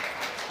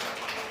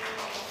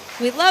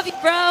We love you,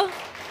 bro.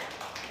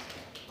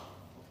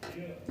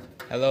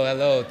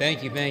 Hello.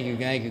 Thank you.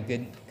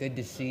 Good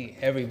to see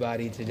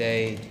everybody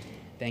today.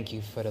 Thank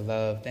you for the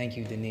love. Thank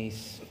you,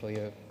 Denise, for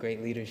your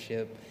great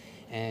leadership.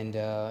 And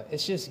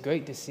it's just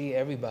great to see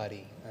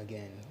everybody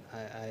again.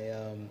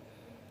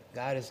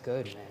 God is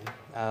good,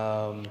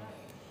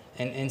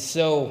 man.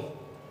 So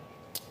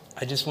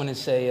I just want to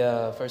say,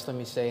 first let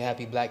me say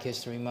Happy Black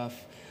History Month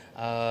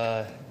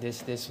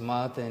this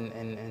month,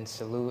 and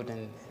salute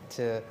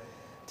to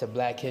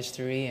Black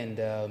history. And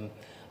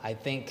I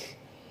think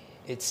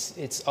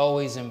it's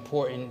always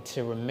important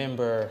to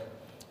remember,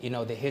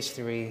 the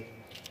history.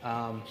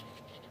 I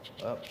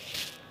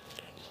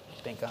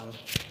think I'm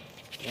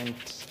in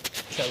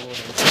trouble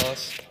with the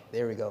sauce.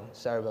 There we go.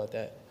 Sorry about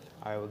that.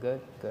 All right, we're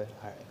good? Good.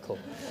 All right,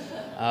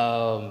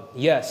 cool.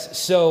 Yes,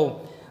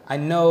 so I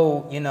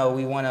know,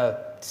 we want to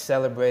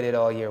celebrate it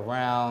all year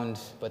round,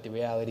 but the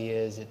reality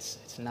is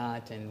it's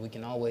not, and we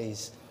can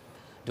always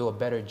do a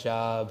better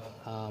job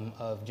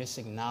of just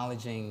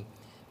acknowledging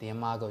the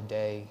Imago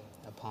Dei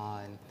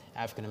upon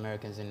African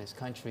Americans in this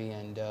country.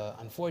 And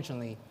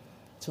unfortunately,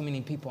 too many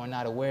people are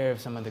not aware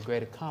of some of the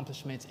great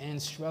accomplishments and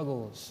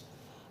struggles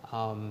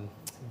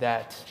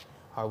that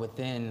are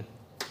within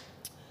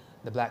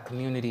the Black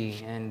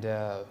community, and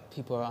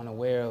people are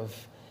unaware of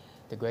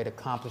the great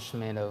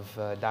accomplishment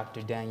of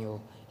Dr.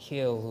 Daniel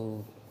Hill,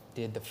 who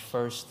did the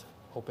first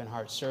open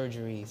heart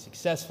surgery,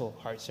 successful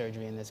heart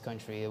surgery in this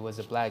country. It was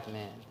a Black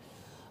man.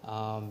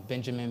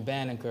 Benjamin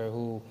Banneker,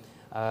 who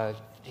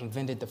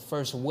invented the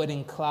first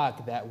wooden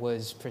clock that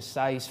was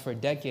precise for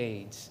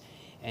decades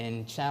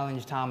and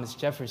challenged Thomas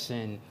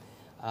Jefferson,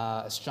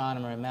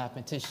 astronomer and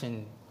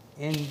mathematician,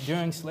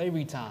 during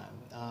slavery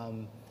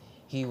time.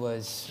 He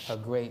was a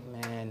great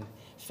man.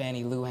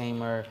 Fannie Lou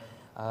Hamer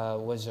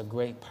was a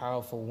great,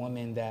 powerful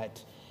woman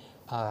that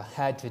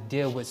had to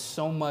deal with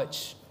so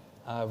much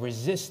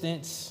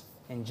resistance,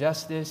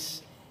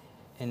 injustice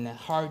in the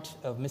heart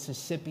of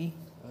Mississippi,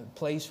 a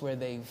place where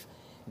they've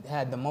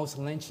had the most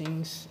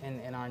lynchings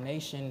in our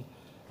nation,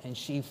 and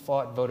she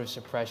fought voter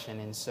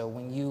suppression. And so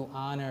when you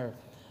honor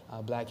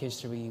Black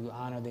history, you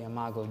honor the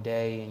Imago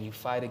Dei, and you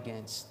fight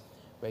against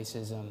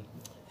racism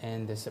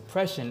and the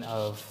suppression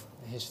of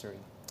history.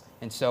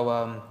 And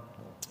so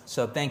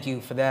thank you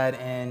for that,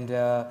 and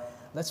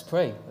let's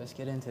pray. Let's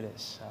get into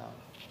this.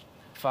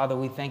 Father,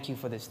 we thank you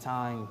for this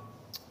time.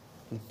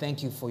 We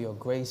thank you for your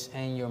grace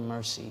and your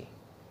mercy,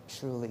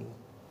 truly.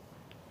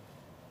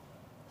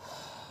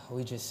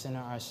 We just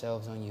center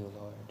ourselves on you,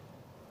 Lord.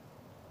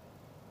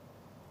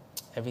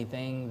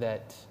 Everything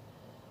that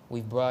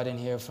we've brought in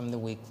here from the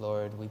week,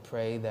 Lord, we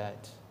pray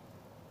that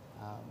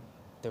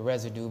the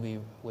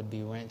residue would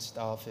be rinsed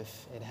off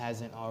if it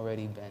hasn't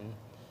already been.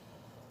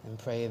 And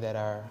pray that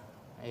our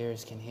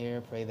ears can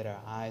hear, pray that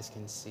our eyes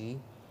can see,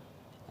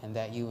 and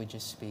that you would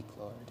just speak,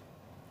 Lord,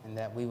 and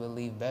that we will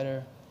leave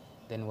better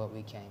than what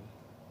we came.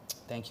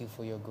 Thank you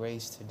for your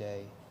grace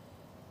today.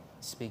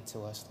 Speak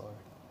to us, Lord.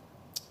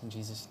 In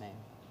Jesus' name,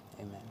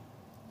 amen.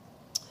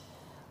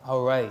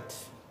 All right.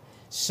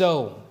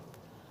 So,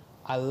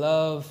 I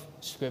love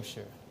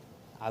Scripture.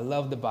 I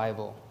love the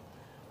Bible.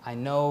 I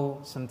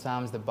know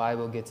sometimes the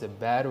Bible gets a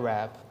bad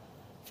rap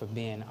for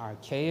being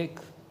archaic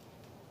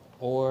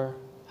or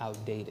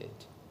outdated.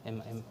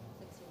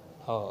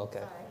 Oh,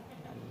 okay.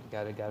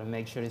 Gotta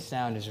make sure the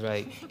sound is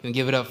right. You can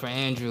give it up for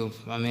Andrew.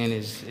 My man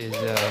is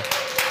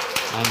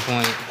on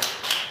point.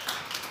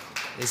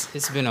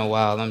 It's been a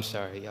while. I'm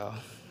sorry, y'all.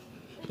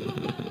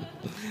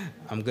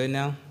 I'm good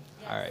now?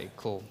 All right,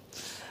 cool.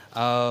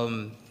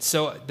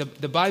 So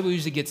the Bible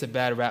usually gets a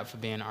bad rap for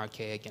being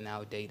archaic and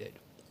outdated.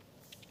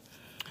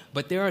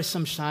 But there are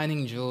some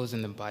shining jewels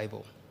in the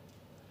Bible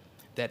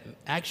that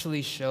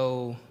actually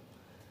show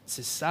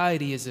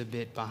society is a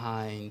bit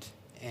behind,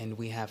 and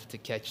we have to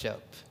catch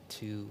up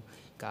to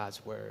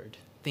God's word,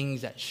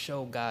 things that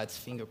show God's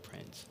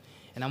fingerprints.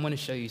 And I'm going to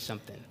show you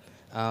something.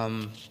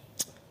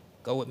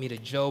 Go with me to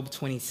Job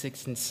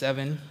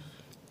 26:7.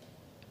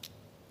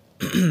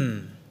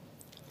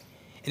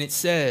 And it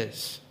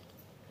says,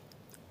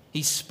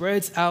 he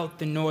spreads out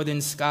the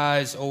northern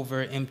skies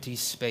over empty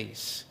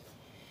space.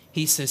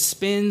 He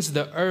suspends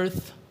the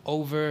earth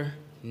over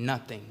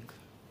nothing.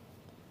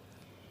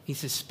 He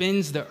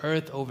suspends the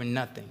earth over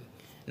nothing.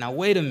 Now,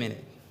 wait a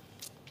minute.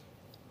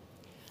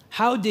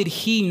 How did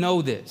he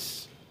know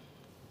this?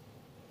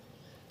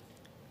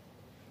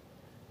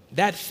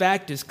 That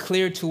fact is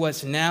clear to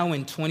us now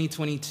in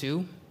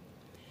 2022,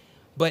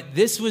 but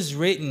this was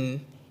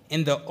written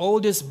in the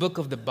oldest book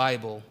of the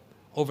Bible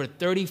over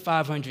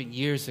 3,500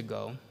 years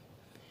ago,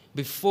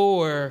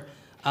 before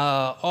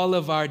all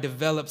of our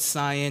developed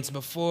science,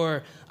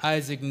 before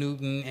Isaac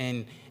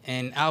Newton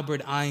and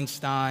Albert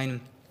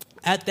Einstein.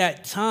 At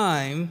that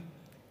time,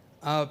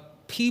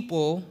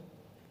 people,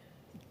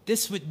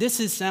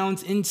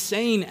 sounds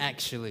insane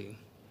actually,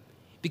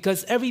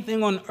 because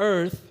everything on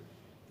earth,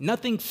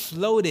 nothing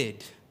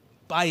floated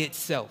by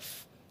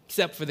itself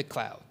except for the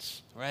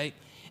clouds, right?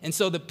 And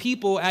so the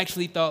people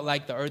actually thought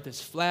like the earth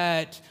is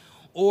flat,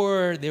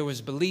 or there was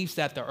beliefs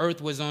that the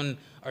earth was on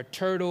a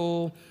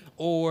turtle,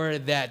 or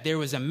that there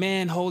was a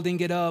man holding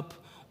it up,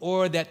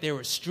 or that there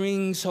were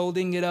strings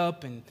holding it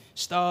up and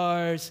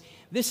stars.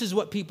 This is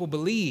what people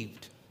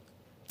believed.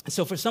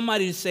 So for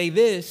somebody to say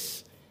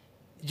this,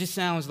 it just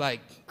sounds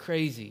like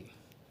crazy,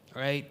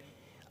 right?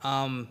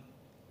 And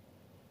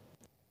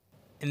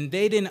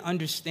they didn't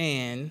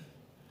understand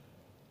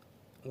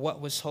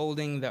what was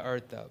holding the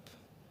earth up.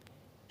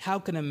 How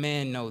can a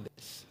man know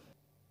this?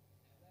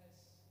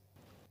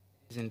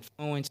 He's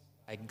influenced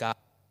by God.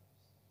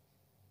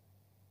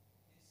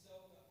 And so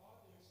the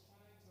author is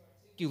trying to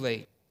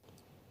articulate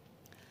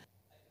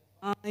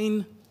a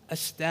divine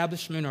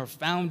establishment or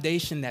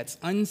foundation that's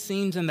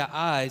unseen in the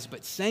eyes,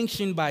 but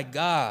sanctioned by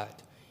God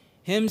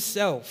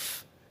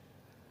Himself,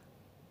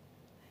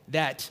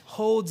 that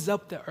holds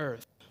up the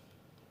earth,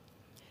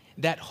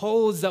 that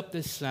holds up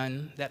the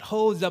sun, that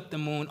holds up the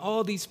moon.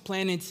 All these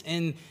planets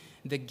in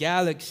the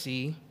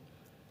galaxy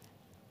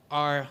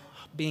are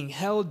being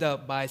held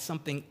up by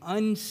something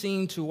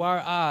unseen to our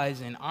eyes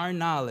and our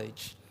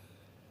knowledge,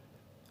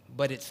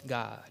 but it's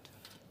God.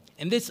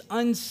 And this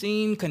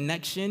unseen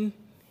connection,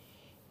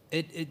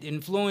 it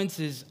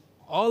influences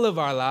all of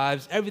our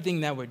lives,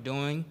 everything that we're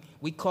doing.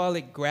 We call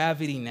it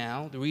gravity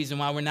now, the reason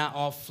why we're not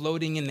all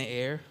floating in the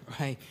air,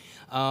 right?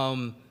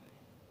 And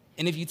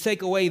if you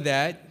take away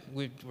that,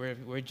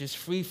 we're just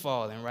free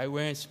falling, right?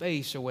 We're in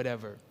space or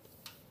whatever.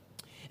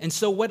 And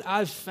so what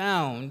I've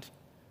found,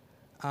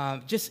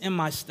 just in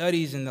my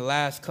studies in the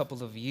last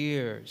couple of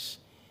years,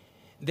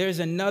 there's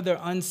another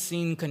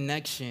unseen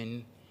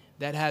connection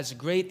that has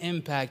great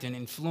impact and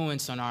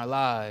influence on our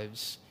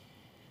lives,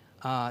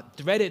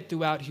 threaded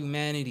throughout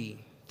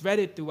humanity,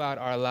 threaded throughout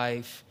our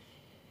life,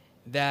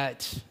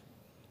 that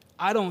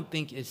I don't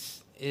think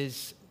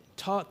is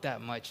taught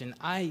that much, and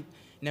I've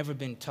never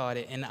been taught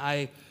it. And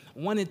I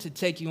wanted to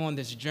take you on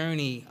this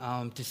journey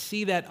to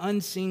see that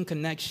unseen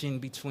connection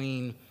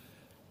between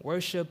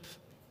worship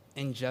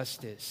and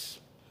justice.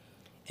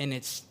 And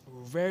it's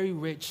very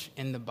rich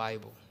in the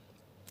Bible,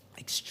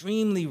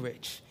 extremely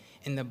rich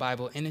in the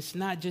Bible. And it's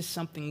not just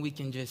something we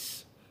can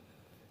just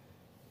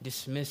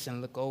dismiss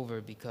and look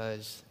over,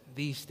 because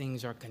these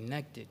things are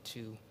connected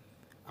to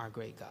our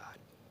great God.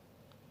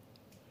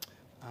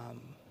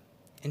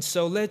 And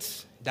so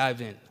let's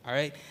dive in, all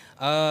right?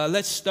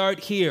 Let's start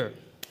here.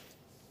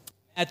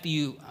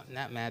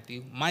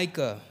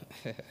 Micah.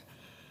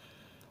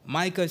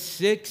 Micah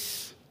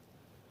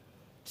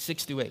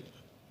 6:6-8.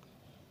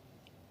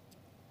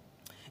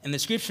 And the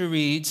scripture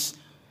reads,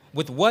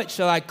 "With what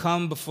shall I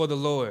come before the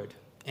Lord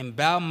and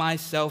bow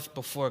myself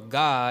before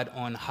God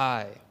on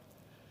high?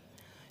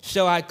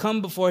 Shall I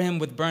come before Him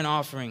with burnt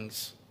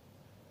offerings,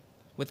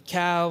 with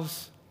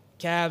calves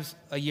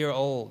a year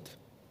old?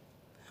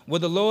 Will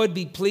the Lord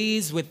be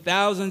pleased with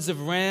thousands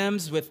of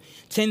rams, with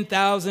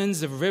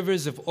 10,000s of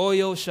rivers of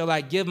oil? Shall I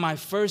give my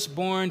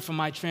firstborn for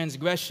my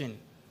transgression,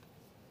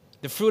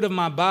 the fruit of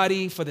my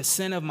body for the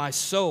sin of my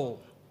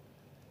soul?"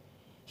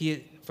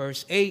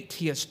 Verse 8,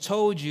 "He has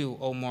told you,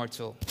 O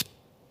mortal,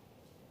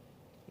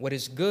 what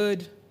is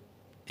good,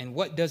 and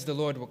what does the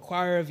Lord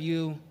require of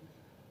you,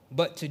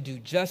 but to do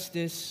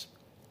justice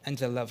and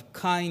to love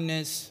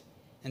kindness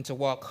and to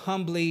walk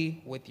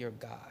humbly with your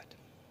God."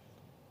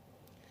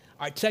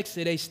 Our text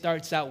today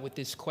starts out with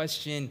this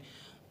question,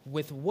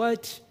 with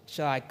what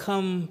shall I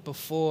come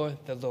before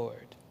the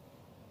Lord?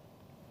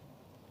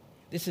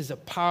 This is a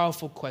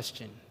powerful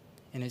question.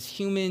 And as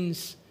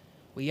humans,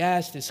 we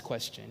ask this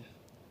question.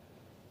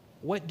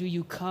 What do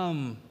you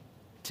come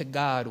to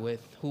God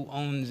with, who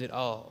owns it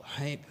all,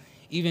 right?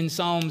 Even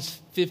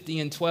Psalms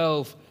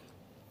 50:12,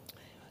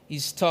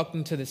 he's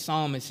talking to the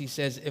psalmist. He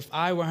says, "If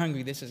I were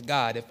hungry," this is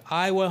God, "if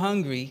I were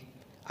hungry,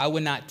 I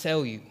would not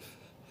tell you.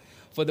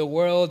 For the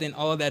world and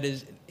all that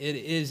it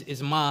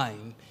is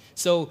mine."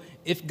 So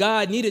if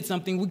God needed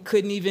something, we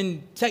couldn't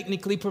even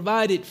technically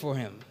provide it for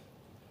Him.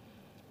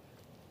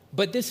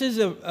 But this is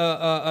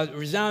a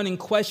resounding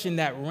question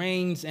that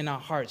reigns in our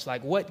hearts.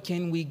 Like, what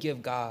can we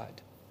give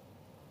God?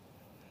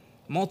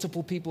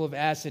 Multiple people have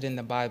asked it in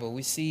the Bible.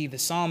 We see the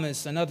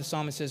psalmist, another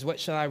psalmist says, "What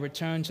shall I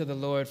return to the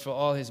Lord for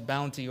all His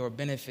bounty or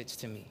benefits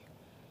to me?"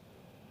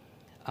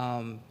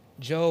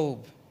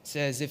 Job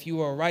says, "If you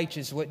are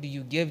righteous, what do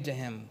you give to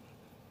Him?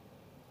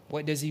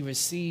 What does He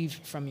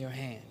receive from your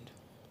hand?"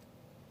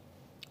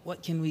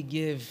 What can we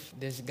give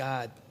this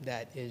God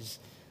that is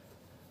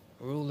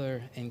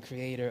ruler and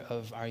creator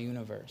of our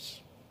universe?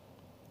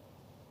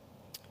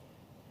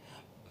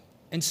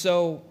 And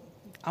so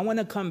I want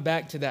to come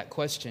back to that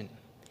question.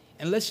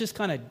 And let's just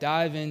kind of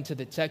dive into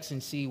the text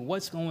and see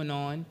what's going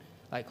on,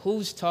 like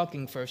who's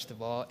talking first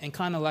of all, and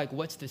kind of like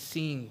what's the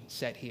scene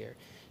set here,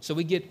 so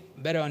we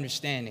get better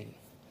understanding.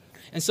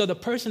 And so the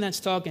person that's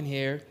talking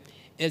here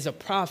is a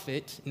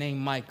prophet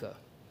named Micah.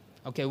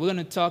 Okay, we're going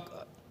to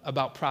talk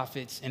about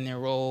prophets and their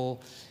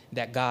role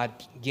that God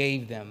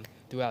gave them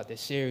throughout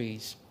this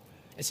series.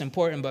 It's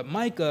important, but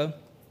Micah,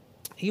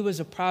 he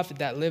was a prophet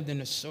that lived in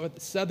the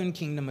southern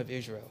kingdom of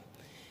Israel.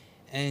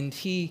 And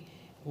he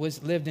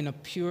lived in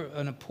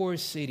a poor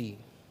city.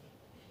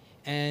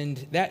 And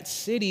that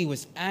city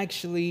was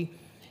actually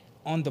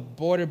on the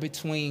border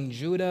between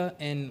Judah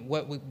and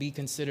what would be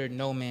considered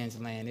no man's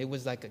land. It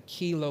was like a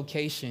key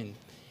location.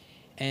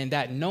 And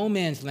that no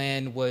man's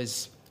land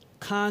was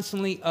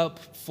constantly up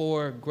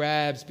for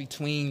grabs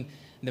between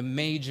the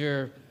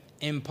major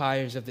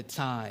empires of the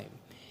time.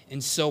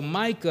 And so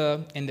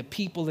Micah and the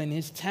people in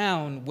his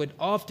town would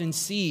often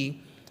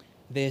see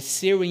the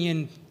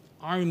Assyrian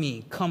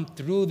army come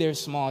through their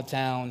small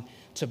town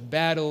to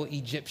battle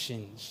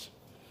Egyptians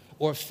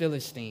or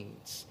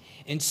Philistines.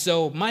 And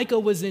so Micah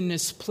was in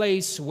this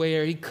place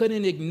where he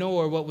couldn't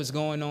ignore what was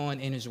going on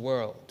in his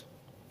world.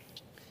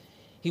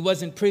 He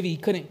wasn't privy, he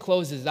couldn't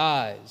close his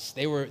eyes.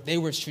 They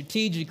were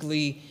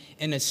strategically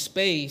in a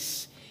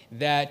space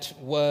that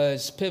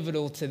was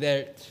pivotal to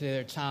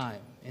their time,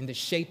 in the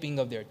shaping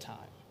of their time.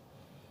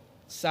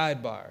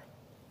 Sidebar,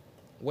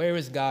 where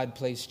has God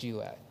placed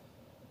you at?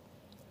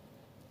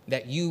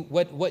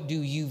 What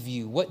do you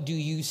view? What do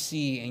you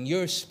see in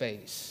your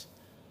space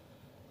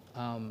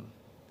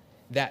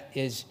that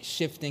is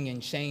shifting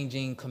and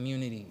changing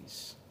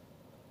communities?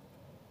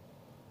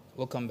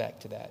 We'll come back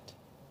to that.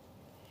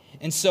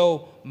 And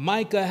so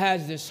Micah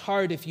has this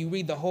heart. If you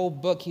read the whole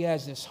book, he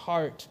has this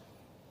heart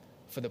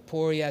for the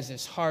poor. He has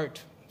this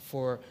heart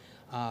for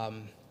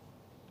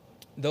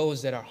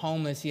those that are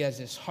homeless. He has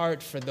this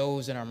heart for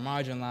those that are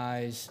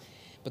marginalized,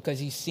 because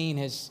he's seen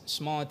his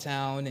small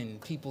town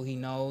and people he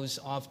knows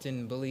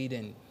often bullied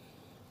and,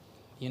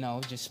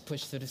 just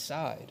pushed to the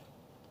side.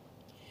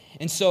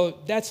 And so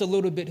that's a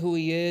little bit who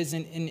he is.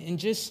 And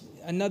just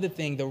another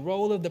thing, the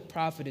role of the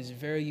prophet is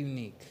very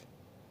unique.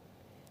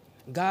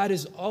 God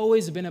has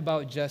always been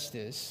about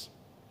justice.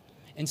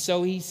 And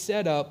so he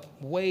set up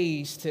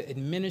ways to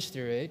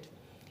administer it.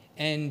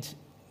 And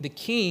the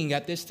king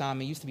at this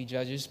time, it used to be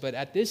judges, but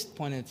at this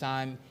point in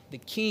time, the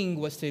king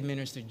was to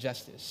administer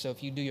justice. So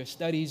if you do your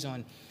studies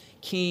on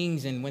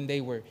kings and when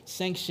they were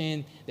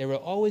sanctioned, there will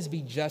always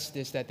be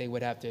justice that they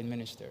would have to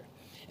administer.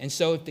 And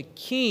so if the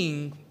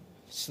king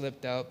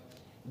slipped up,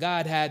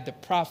 God had the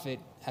prophet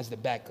as the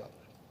backup.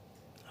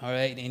 All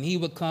right, and he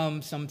would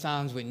come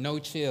sometimes with no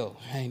chill,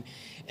 right,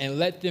 and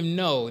let them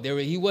know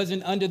he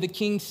wasn't under the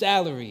king's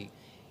salary.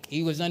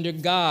 He was under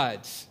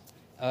God's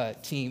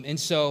team. And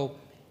so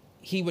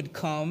he would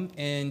come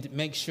and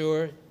make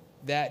sure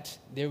that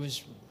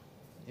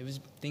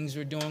things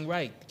were doing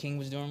right. The king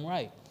was doing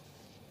right.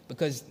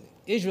 Because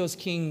Israel's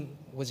king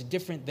was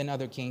different than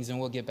other kings, and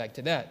we'll get back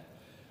to that.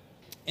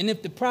 And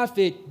if the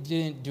prophet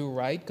didn't do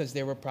right, because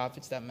there were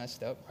prophets that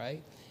messed up,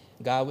 right,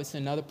 God would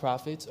send other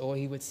prophets, or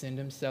he would send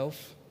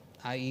himself,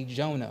 i.e.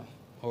 Jonah,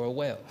 or a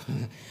whale.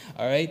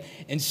 All right?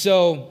 And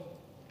so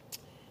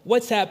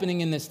what's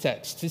happening in this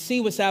text? To see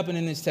what's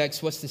happening in this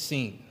text, what's the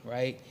scene,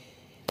 right?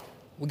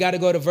 We got to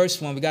go to verse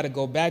 1. We got to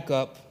go back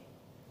up.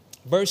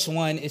 Verse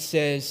 1, it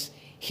says,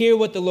 "Hear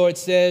what the Lord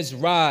says,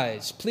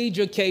 rise, plead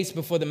your case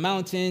before the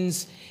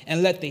mountains,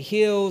 and let the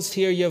hills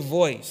hear your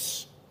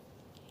voice.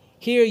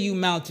 Hear, you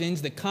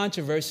mountains, the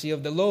controversy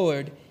of the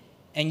Lord,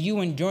 and you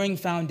enduring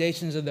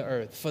foundations of the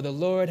earth. For the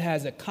Lord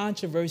has a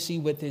controversy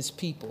with his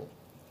people.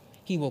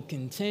 He will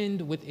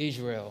contend with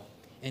Israel."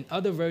 And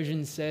other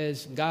versions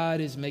says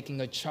God is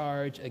making a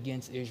charge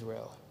against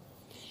Israel.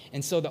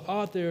 And so the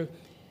author,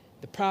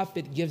 the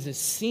prophet, gives a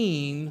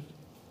scene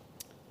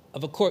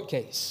of a court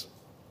case.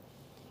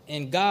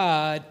 And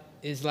God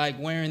is like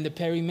wearing the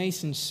Perry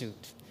Mason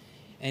suit.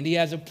 And he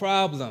has a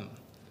problem.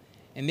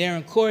 And they're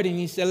in court, and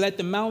he said, let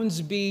the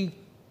mountains be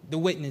the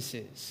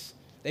witnesses.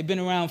 They've been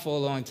around for a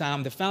long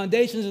time. The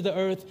foundations of the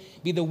earth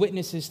be the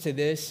witnesses to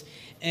this.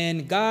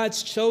 And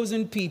God's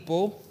chosen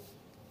people,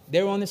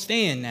 they're on the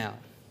stand now.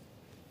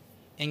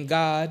 And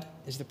God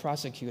is the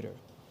prosecutor.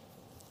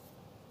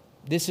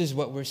 This is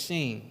what we're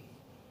seeing.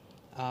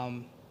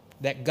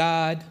 That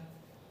God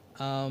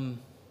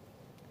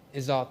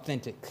is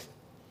authentic.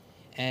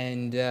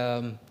 And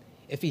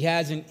if he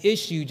has an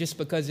issue, just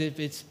because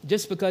it's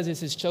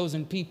his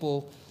chosen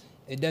people,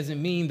 it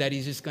doesn't mean that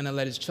he's just going to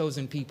let his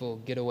chosen people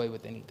get away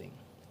with anything.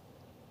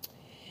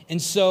 And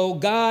so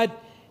God,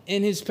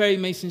 in his Perry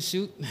Mason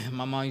suit,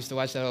 my mom used to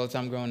watch that all the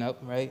time growing up,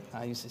 right?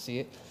 I used to see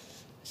it.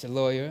 It's a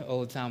lawyer,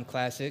 old-time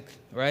classic,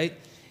 right?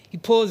 He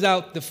pulls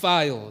out the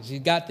files. He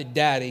got the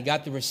data. He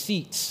got the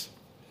receipts.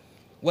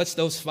 What's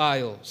those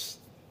files?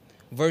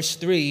 Verse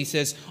 3, he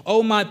says,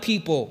 "O my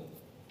people,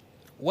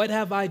 what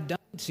have I done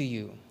to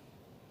you?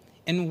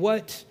 And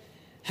what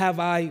have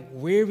I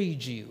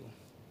wearied you?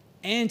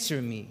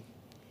 Answer me.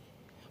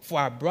 For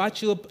I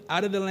brought you up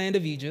out of the land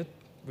of Egypt,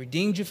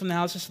 redeemed you from the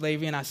house of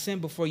slavery, and I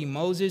sent before you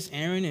Moses,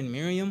 Aaron, and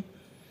Miriam.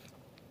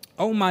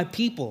 O my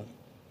people,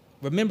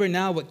 remember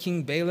now what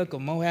King Balak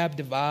of Moab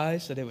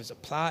devised." So there was a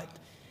plot,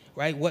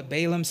 right? What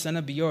Balaam, son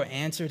of Beor,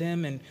 answered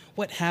him, and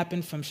what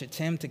happened from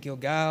Shittim to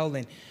Gilgal,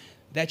 and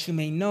that you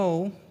may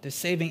know the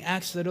saving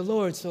acts of the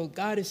Lord. So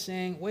God is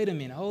saying, wait a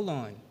minute, hold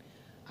on.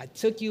 I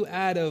took you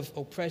out of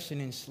oppression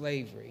and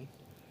slavery.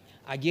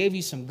 I gave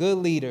you some good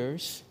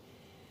leaders.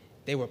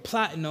 They were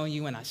plotting on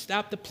you, and I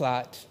stopped the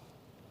plot.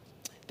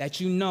 That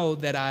you know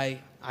that I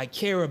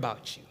care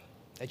about you.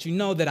 That you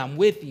know that I'm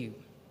with you.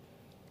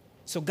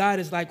 So God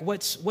is like,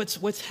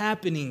 what's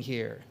happening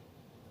here?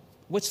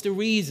 What's the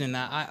reason?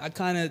 I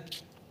kind of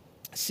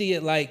see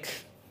it like,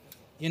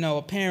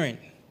 a parent.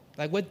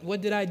 Like,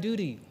 what did I do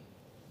to you?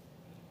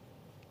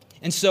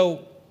 And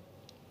so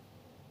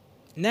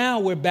now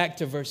we're back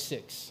to verse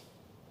 6.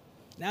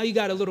 Now you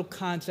got a little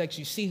context.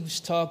 You see who's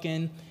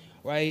talking,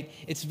 right?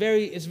 It's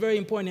very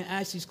important to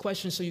ask these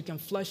questions so you can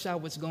flesh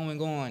out what's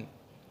going on.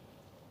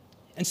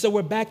 And so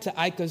we're back to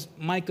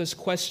Micah's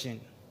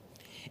question.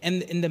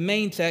 And in the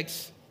main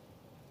text,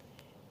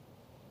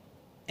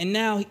 and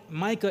now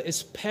Micah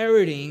is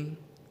parroting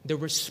the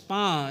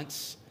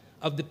response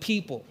of the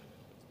people,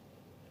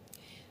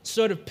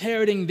 sort of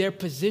parroting their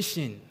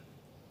position.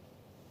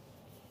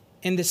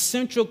 And the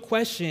central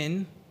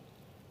question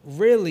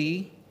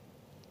really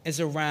is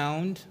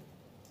around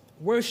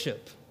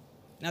worship.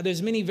 Now,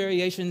 there's many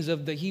variations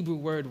of the Hebrew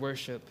word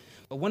worship,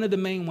 but one of the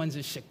main ones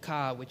is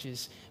shakah, which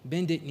is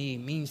bended knee,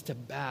 means to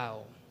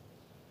bow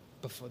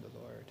before the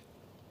Lord.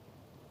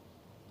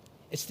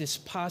 It's this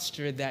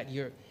posture that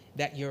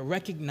you're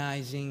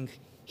recognizing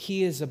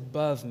he is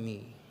above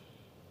me.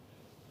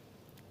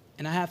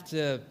 And I have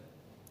to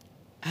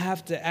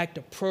act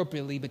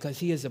appropriately because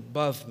he is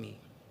above me.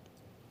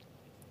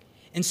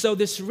 And so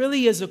this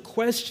really is a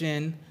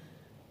question,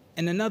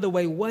 in another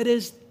way, what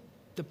is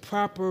the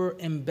proper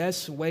and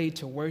best way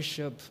to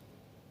worship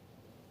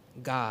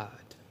God?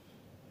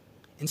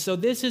 And so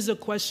this is a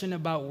question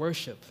about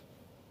worship.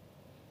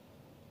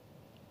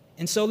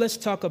 And so let's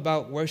talk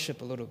about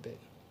worship a little bit.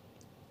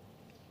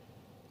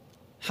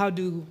 How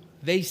do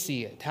they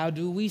see it? How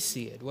do we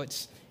see it?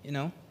 What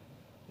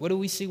do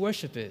we see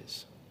worship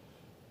is?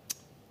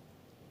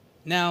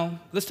 Now,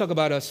 let's talk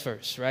about us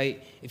first,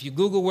 right? If you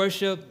Google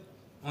worship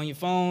on your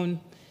phone,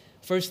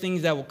 first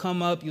things that will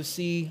come up, you'll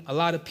see a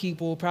lot of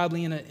people,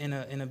 probably in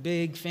a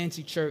big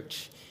fancy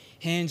church,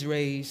 hands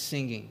raised,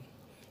 singing,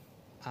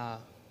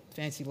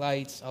 fancy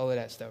lights, all of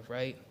that stuff,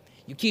 right?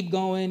 You keep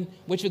going,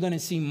 what you're going to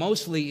see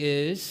mostly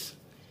is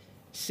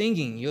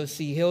singing. You'll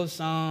see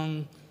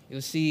Hillsong,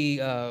 you'll see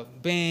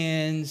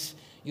bands,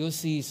 you'll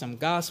see some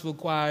gospel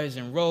choirs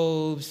and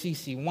robes,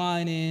 CC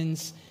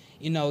Winans.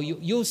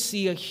 You'll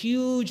see a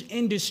huge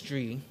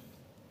industry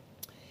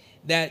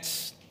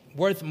that's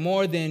worth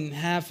more than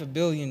 $500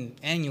 million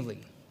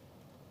annually,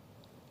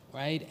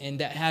 right? And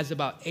that has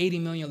about 80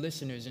 million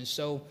listeners. And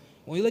so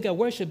when we look at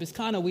worship, it's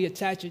kind of, we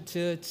attach it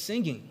to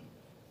singing,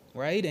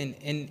 right?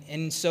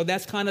 And so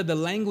that's kind of the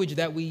language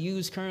that we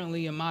use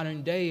currently in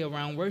modern day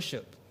around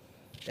worship.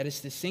 That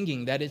it's the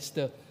singing, that it's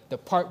the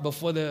part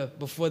before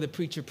the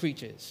preacher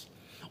preaches,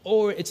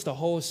 or it's the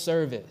whole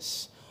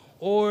service,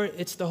 or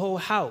it's the whole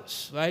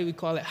house, right? We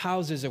call it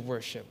houses of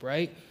worship,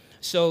 right?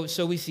 So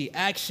we see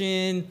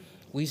action,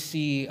 we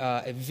see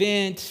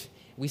event,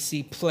 we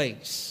see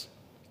place.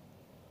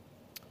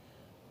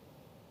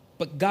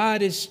 But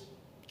God is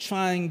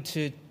trying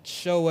to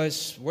show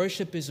us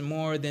worship is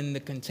more than the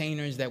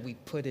containers that we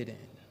put it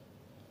in,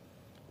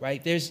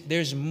 right?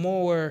 There's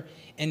more,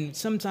 and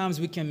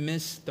sometimes we can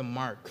miss the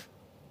mark.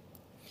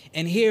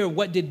 And here,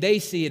 what did they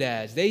see it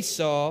as? They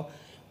saw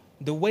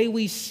the way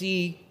we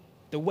see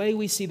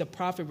the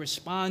prophet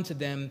respond to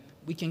them,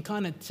 we can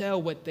kind of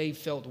tell what they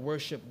felt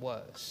worship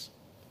was.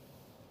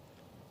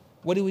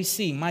 What do we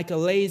see? Micah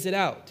lays it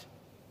out.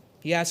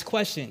 He asks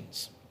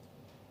questions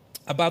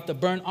about the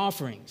burnt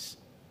offerings.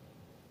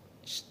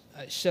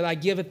 Should I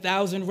give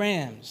 1,000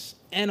 rams,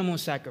 animal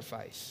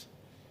sacrifice,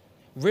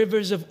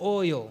 rivers of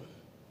oil,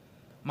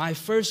 my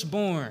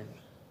firstborn?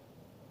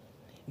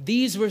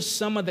 These were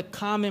some of the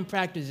common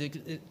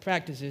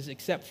practices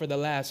except for the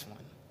last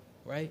one,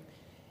 right?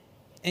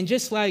 And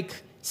just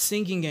like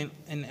singing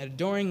and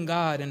adoring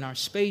God in our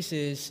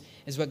spaces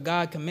is what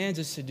God commands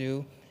us to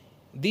do,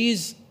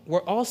 these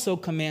were also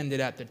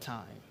commanded at the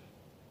time.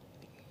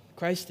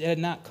 Christ had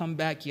not come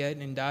back yet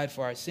and died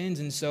for our sins,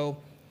 and so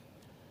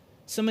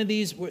some of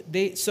these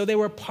they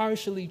were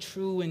partially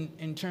true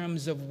in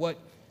terms of what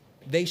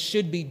they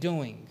should be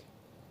doing,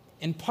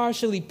 and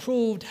partially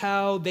proved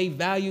how they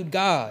valued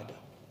God.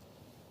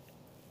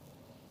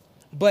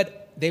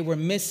 But they were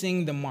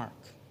missing the mark.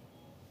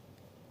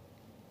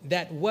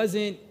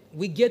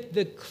 We get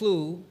the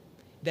clue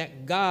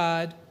that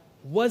God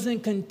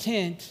wasn't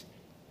content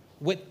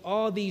with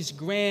all these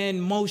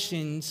grand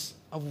motions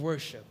of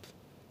worship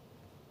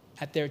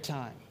at their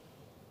time.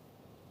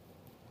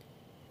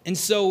 And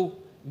so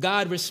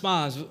God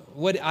responds.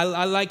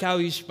 I like how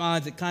he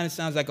responds. It kind of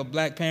sounds like a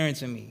black parent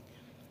to me.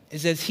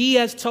 It says, he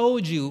has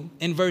told you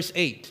in verse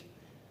 8.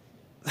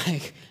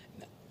 Like,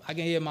 I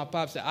can hear my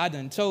pops say, I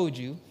done told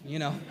you,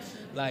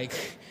 like,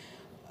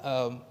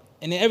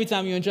 and then every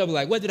time you're in trouble,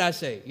 like, what did I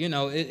say?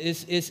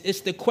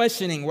 It's the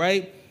questioning,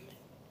 right?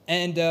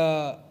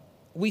 And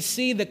we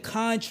see the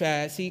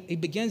contrast. He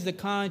begins to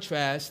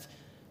contrast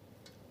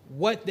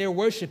what their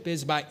worship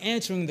is by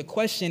answering the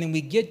question, and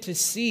we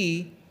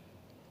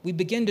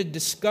begin to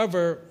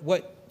discover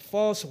what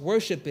false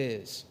worship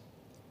is.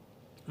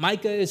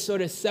 Micah is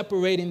sort of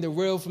separating the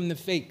real from the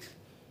fake.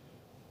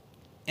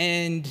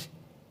 And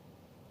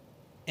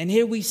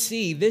here we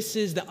see, this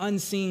is the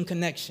unseen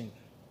connection.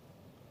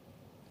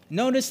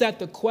 Notice that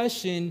the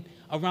question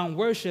around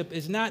worship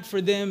is not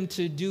for them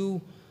to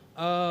do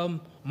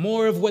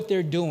more of what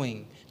they're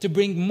doing, to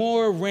bring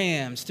more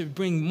rams, to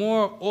bring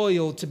more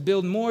oil, to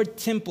build more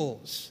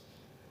temples.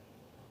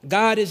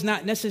 God is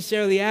not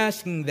necessarily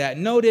asking that.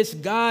 Notice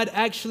God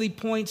actually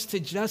points to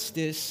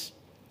justice.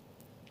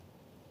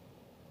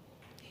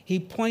 He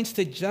points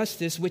to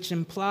justice, which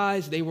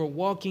implies they were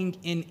walking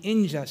in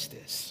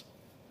injustice,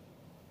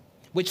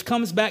 which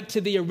comes back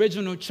to the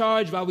original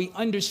charge while we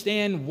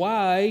understand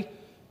why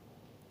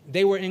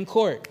they were in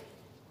court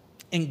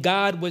and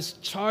God was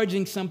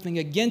charging something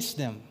against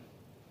them.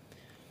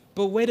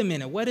 But wait a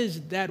minute, what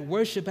does that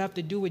worship have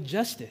to do with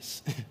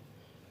justice?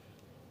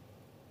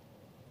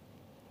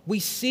 We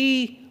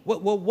see,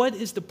 what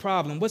is the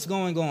problem? What's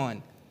going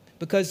on?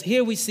 Because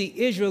here we see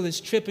Israel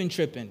is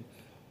tripping.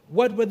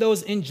 What were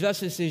those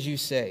injustices you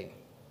say?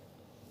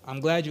 I'm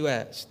glad you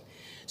asked.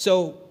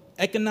 So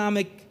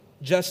economic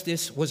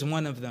justice was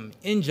one of them.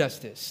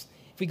 Injustice.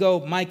 If we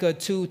go Micah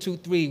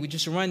 2:3, we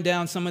just run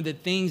down some of the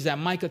things that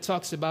Micah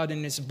talks about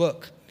in this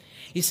book.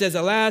 He says,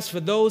 "Alas, for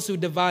those who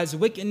devise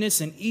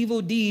wickedness and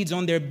evil deeds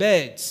on their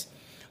beds.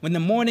 When the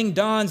morning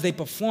dawns, they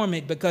perform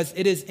it because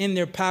it is in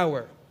their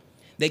power.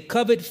 They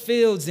covet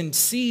fields and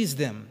seize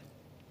them,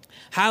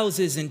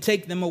 houses and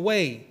take them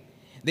away.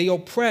 They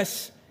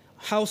oppress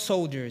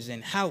householders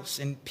and house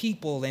and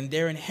people and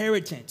their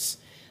inheritance."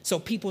 So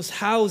people's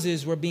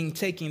houses were being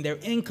taken, their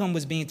income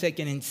was being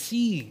taken and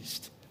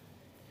seized.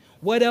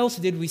 What else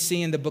did we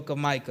see in the book of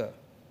Micah?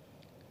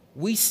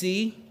 We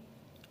see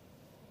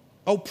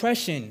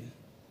oppression,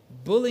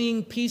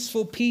 bullying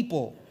peaceful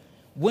people,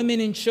 women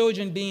and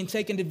children being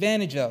taken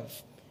advantage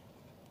of.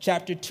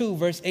 Chapter 2,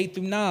 verse 8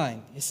 through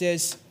 9. It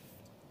says,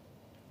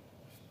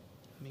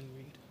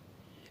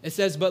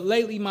 "But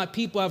lately my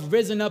people have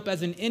risen up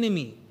as an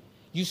enemy.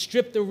 You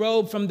strip the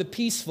robe from the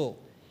peaceful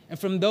and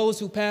from those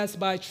who pass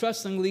by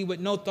trustingly with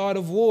no thought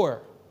of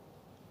war."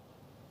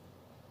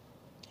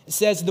 It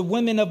says, "The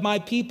women of my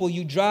people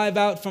you drive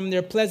out from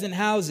their pleasant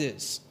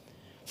houses.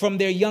 From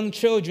their young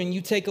children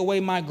you take away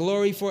my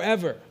glory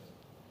forever."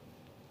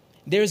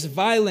 There's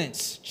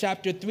violence,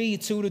 chapter 3,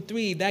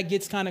 2-3. That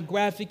gets kind of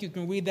graphic. You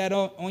can read that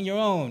on your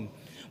own.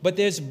 But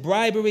there's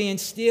bribery and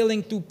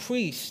stealing through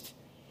priests.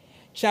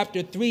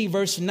 Chapter 3,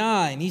 verse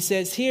 9. He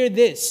says, "Hear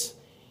this,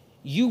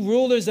 you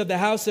rulers of the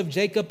house of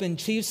Jacob and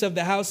chiefs of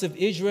the house of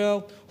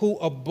Israel, who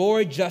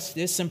abhor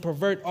justice and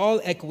pervert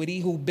all equity,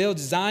 who build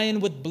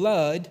Zion with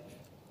blood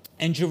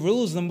and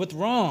Jerusalem with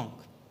wrong.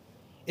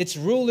 Its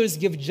rulers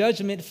give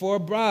judgment for a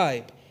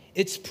bribe.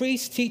 Its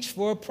priests teach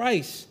for a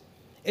price.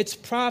 Its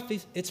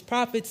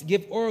prophets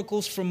give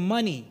oracles for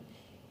money.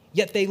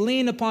 Yet they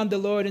lean upon the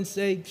Lord and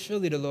say,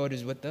 'Surely the Lord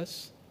is with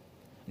us.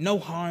 No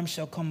harm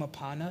shall come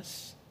upon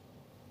us.'"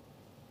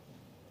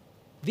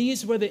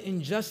 These were the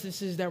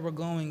injustices that were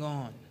going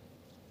on.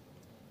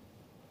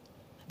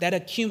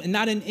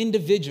 Not an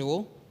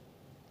individual,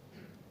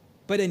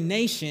 but a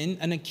nation,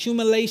 an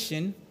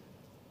accumulation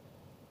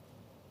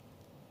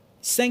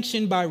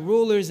sanctioned by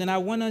rulers. And I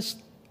want us,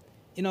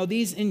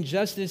 these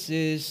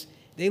injustices,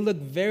 they look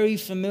very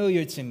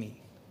familiar to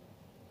me.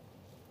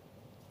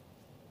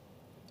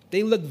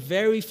 They look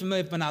very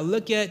familiar. When I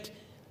look at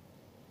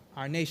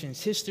our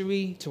nation's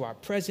history to our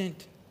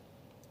present,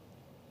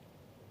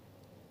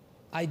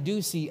 I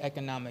do see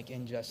economic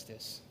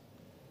injustice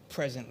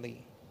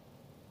presently.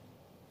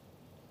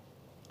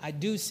 I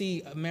do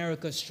see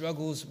America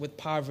struggles with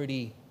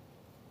poverty,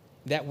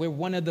 that we're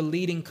one of the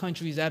leading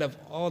countries out of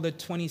all the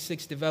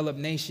 26 developed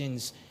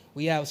nations.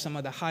 We have some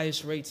of the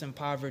highest rates in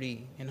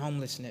poverty and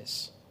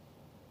homelessness.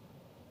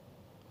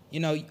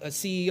 A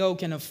CEO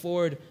can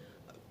afford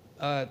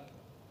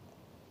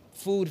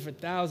food for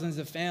thousands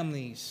of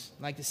families.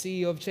 Like the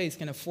CEO of Chase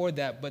can afford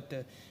that, but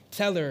the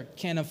teller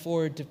can't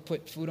afford to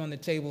put food on the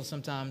table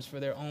sometimes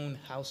for their own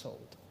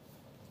household.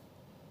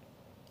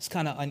 It's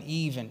kind of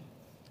uneven.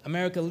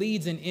 America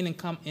leads in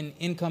income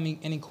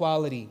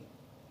inequality.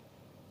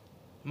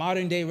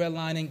 Modern day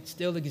redlining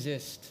still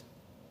exists.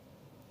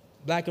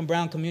 Black and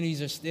brown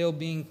communities are still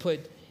being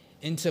put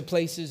into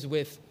places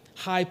with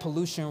high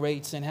pollution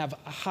rates and have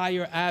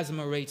higher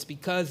asthma rates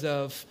because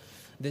of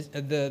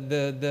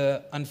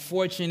the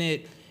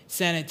unfortunate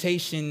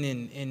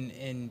sanitation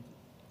and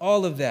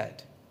all of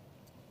that.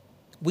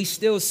 We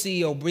still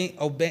see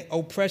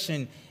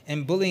oppression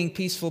and bullying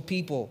peaceful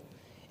people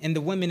and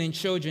the women and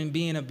children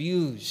being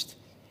abused.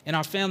 In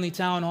our family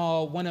town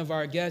hall, one of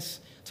our guests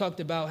talked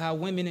about how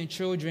women and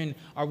children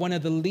are one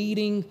of the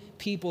leading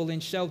people in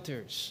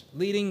shelters,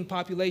 leading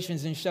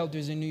populations in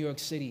shelters in New York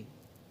City.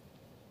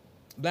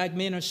 Black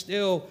men are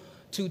still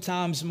 2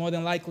 times more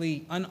than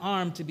likely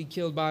unarmed to be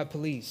killed by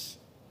police.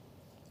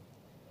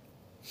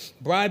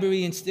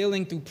 Bribery and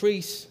stealing through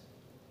priests,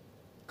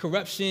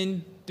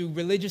 corruption through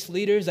religious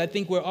leaders. I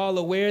think we're all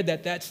aware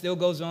that still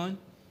goes on,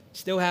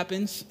 still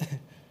happens.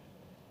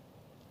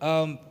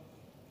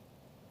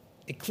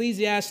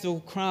 Ecclesiastical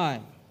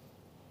crime.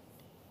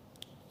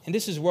 And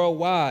this is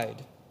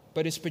worldwide,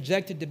 but it's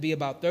projected to be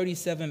about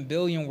 37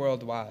 billion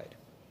worldwide.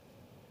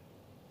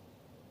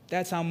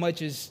 That's how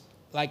much is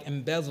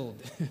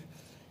embezzled.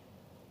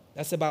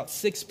 That's about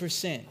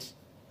 6%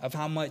 of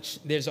how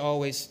much there's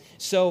always.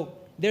 So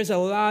there's a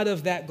lot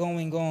of that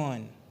going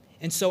on.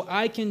 And so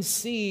I can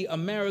see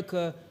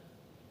America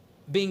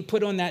being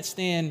put on that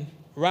stand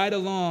right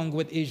along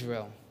with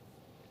Israel.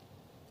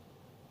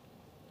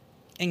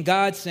 And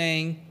God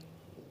saying,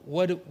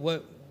 what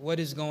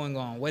is going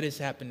on? What is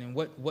happening?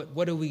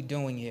 What are we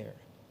doing here?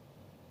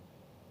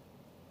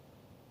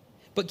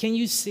 But can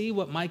you see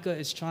what Micah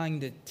is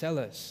trying to tell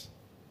us?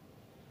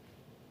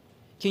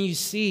 Can you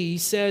see? He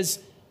says,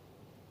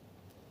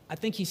 I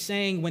think he's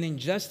saying when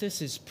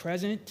injustice is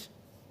present,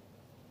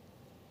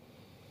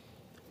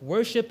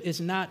 worship is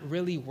not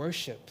really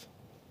worship.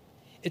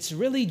 It's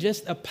really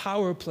just a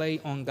power play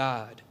on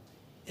God.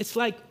 It's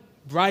like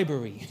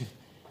bribery.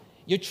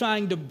 You're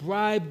trying to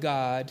bribe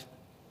God,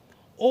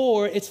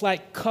 or it's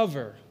like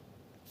cover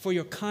for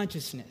your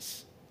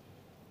consciousness,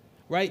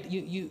 right?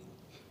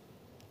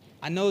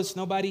 I know it's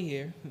nobody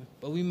here,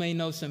 but we may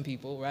know some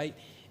people, right?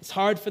 It's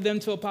hard for them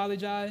to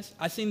apologize.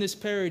 I seen this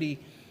parody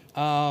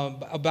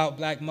about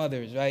black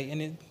mothers, right?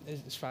 And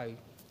it's probably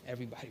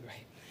everybody,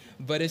 right?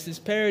 But it's this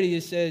parody.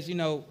 It says,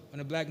 when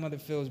a black mother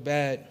feels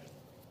bad,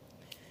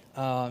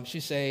 she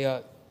say,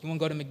 you want to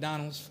go to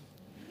McDonald's?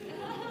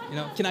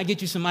 Can I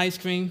get you some ice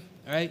cream?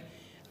 All right?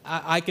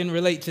 I can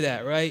relate to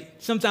that, right?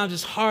 Sometimes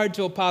it's hard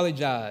to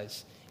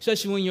apologize,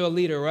 especially when you're a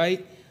leader,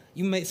 right?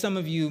 Some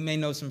of you may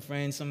know some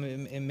friends, some of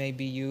it may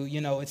be you.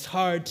 It's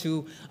hard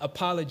to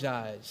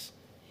apologize.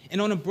 And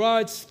on a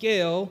broad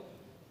scale,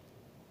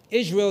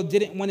 Israel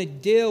didn't want to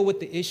deal with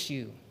the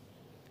issue.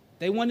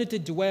 They wanted to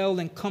dwell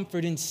in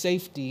comfort and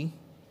safety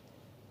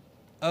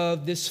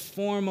of this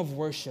form of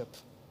worship.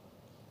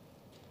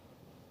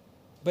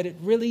 But it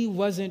really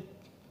wasn't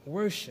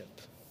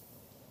worship.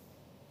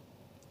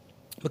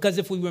 Because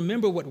if we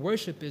remember what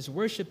worship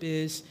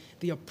is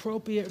the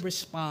appropriate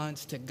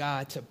response to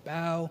God, to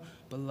bow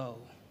below.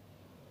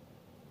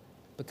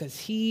 Because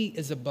he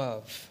is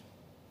above.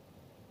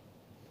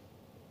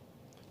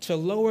 To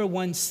lower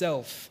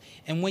oneself.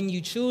 And when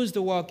you choose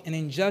to walk in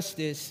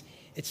injustice,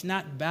 it's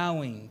not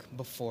bowing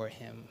before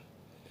him.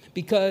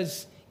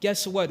 Because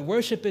guess what?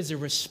 Worship is a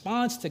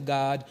response to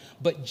God,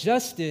 but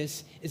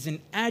justice is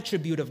an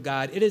attribute of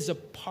God. It is a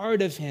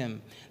part of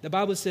him. The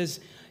Bible says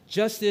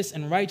justice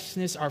and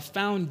righteousness are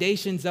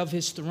foundations of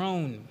his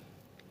throne.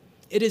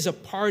 It is a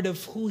part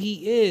of who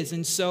he is.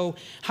 And so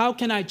how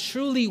can I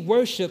truly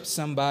worship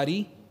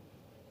somebody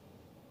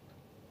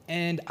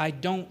and I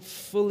don't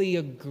fully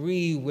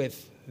agree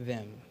with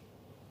them?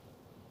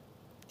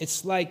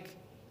 It's like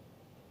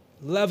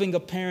loving a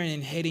parent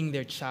and hating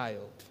their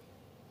child.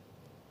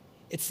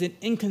 It's an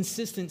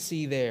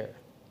inconsistency there.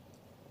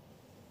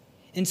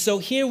 And so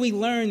here we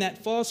learn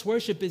that false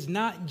worship is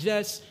not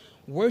just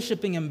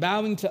worshiping and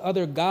bowing to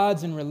other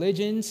gods and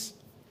religions,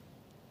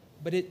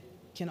 but it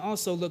can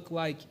also look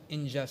like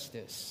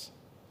injustice.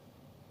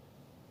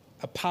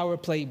 A power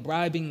play,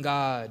 bribing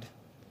God,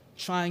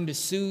 trying to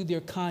soothe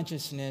your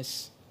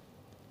consciousness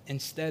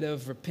instead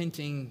of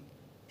repenting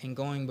and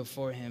going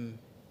before him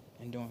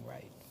and doing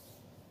right.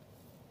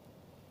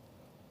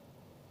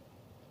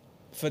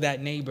 For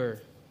that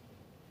neighbor,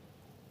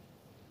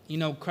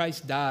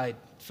 Christ died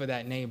for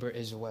that neighbor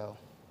as well.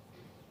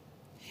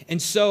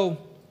 And so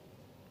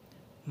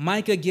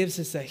Micah gives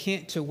us a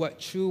hint to what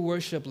true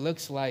worship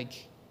looks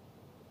like.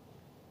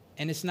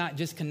 And it's not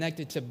just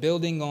connected to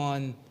building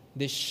on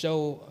this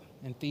show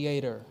and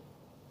theater.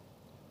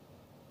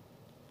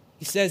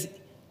 He says,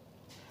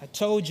 I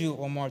told you,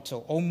 O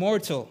mortal. O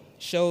mortal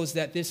shows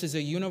that this is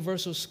a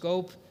universal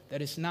scope,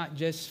 that it's not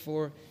just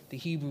for the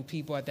Hebrew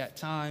people at that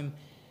time.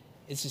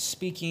 It's just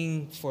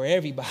speaking for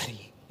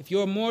everybody. If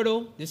you're a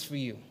mortal, this is for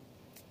you.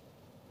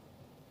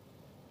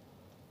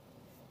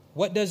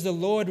 What does the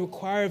Lord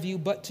require of you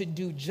but to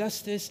do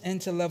justice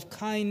and to love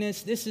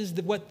kindness? This is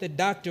what the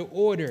doctor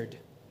ordered.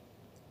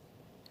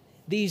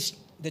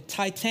 The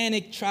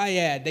titanic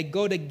triad, they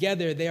go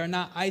together. They are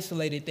not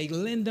isolated. They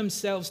lend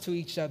themselves to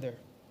each other.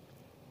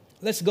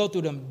 Let's go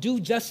through them. Do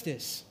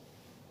justice.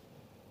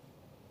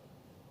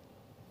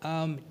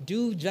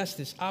 Do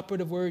justice.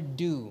 Operative word,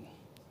 do.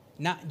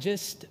 Not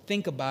just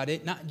think about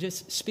it, not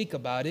just speak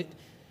about it.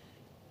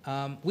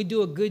 We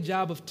do a good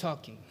job of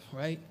talking,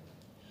 right?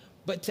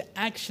 But to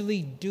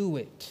actually do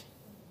it.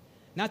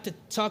 Not to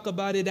talk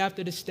about it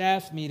after the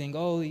staff meeting.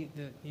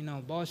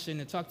 Boss shouldn't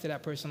have talked to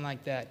that person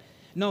like that.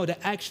 No,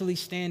 to actually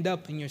stand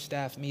up in your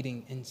staff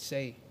meeting and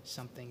say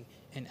something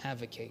and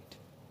advocate.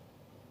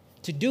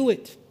 To do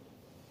it.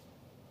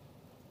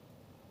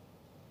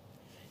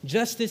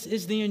 Justice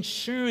is the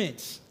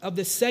insurance of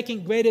the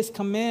second greatest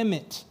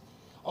commandment.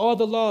 All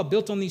the law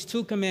built on these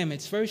two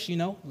commandments. First,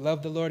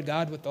 love the Lord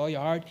God with all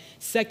your heart.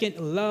 Second,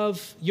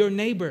 love your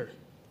neighbor.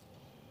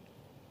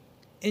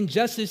 And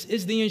justice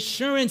is the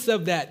insurance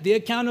of that, the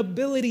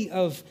accountability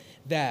of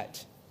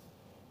that.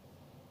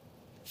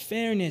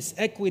 Fairness,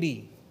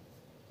 equity.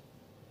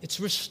 It's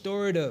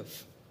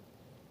restorative.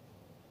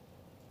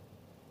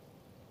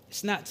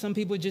 It's not, some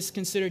people just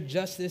consider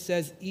justice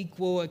as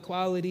equal,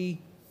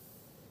 equality,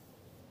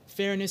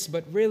 fairness,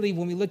 but really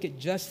when we look at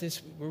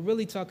justice, we're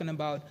really talking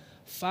about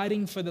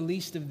fighting for the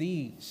least of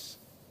these.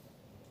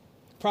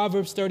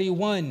 Proverbs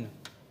 31,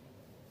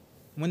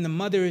 when the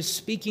mother is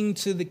speaking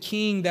to the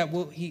king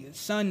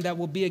son that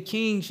will be a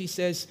king, she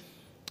says,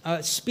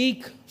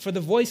 speak for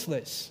the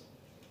voiceless.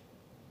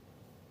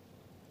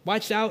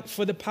 Watch out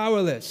for the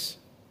powerless.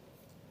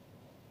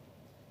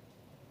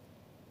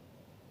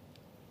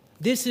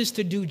 This is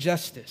to do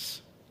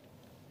justice.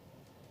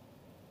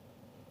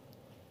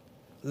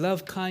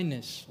 Love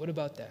kindness. What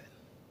about that?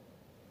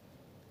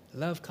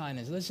 Love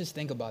kindness. Let's just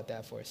think about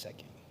that for a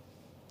second.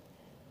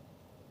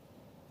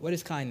 What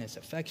is kindness?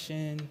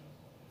 Affection,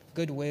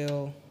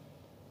 goodwill.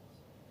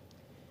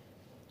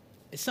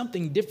 It's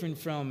something different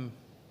from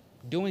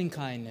doing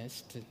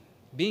kindness to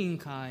being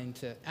kind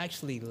to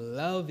actually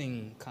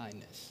loving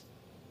kindness.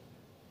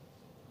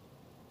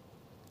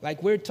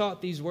 Like we're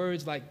taught these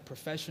words like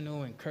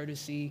professional and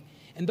courtesy,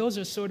 and those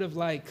are sort of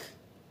like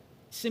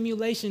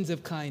simulations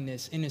of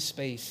kindness in a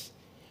space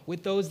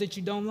with those that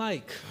you don't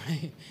like,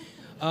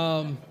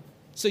 right?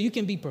 So you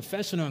can be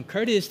professional and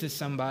courteous to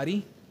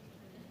somebody,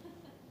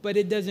 but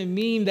it doesn't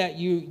mean that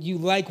you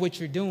like what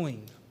you're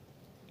doing.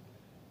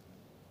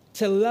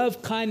 To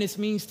love kindness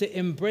means to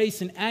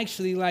embrace and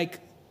actually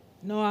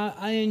no,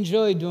 I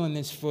enjoy doing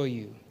this for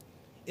you.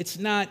 It's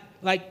not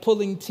like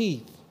pulling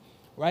teeth,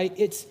 right?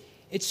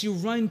 It's you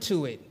run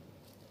to it.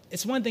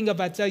 It's one thing if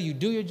I tell you,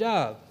 do your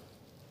job.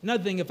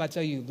 Another thing if I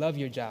tell you, love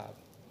your job.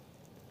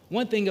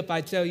 One thing if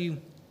I tell you,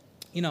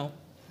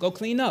 go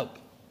clean up.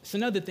 It's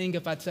another thing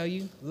if I tell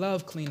you,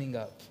 love cleaning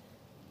up.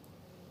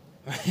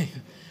 Right?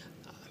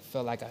 I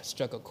felt like I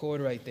struck a chord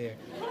right there.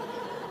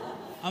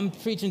 I'm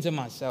preaching to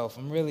myself.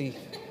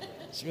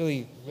 It's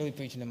really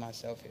preaching to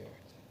myself here.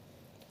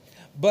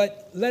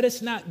 But let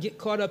us not get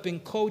caught up in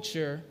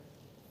culture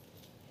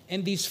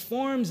and these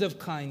forms of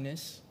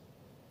kindness,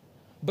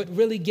 but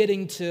really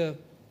getting to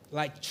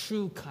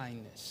true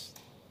kindness,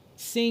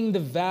 seeing the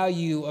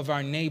value of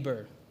our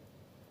neighbor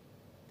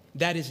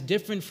that is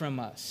different from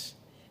us,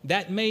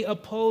 that may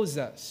oppose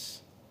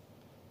us.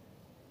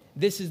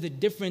 This is the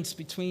difference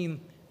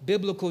between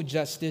biblical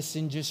justice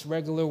and just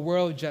regular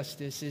world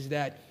justice, is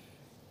that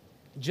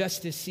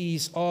justice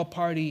sees all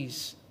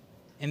parties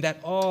and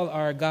that all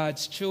are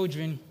God's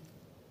children.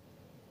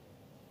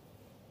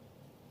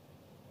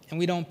 And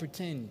we don't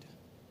pretend.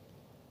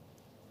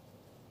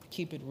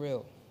 Keep it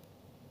real.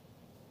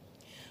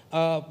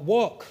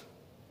 Walk.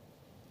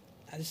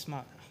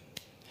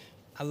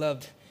 I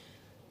love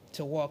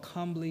to walk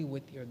humbly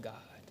with your God.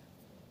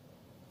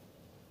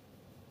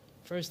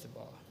 First of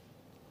all,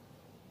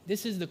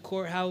 this is the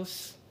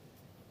courthouse.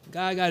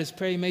 God got his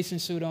Perry Mason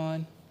suit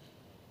on,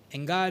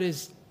 and God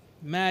is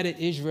mad at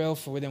Israel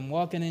for them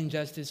walking in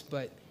injustice,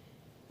 but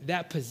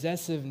that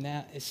possessive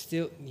now is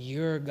still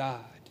your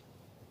God.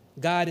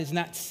 God is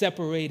not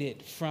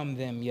separated from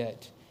them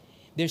yet.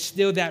 There's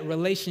still that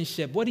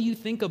relationship. What do you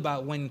think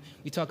about when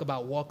we talk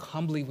about walk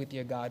humbly with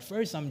your God?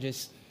 First, I'm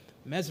just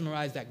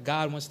mesmerized that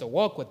God wants to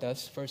walk with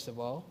us, first of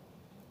all.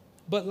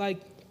 But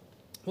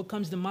what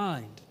comes to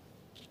mind?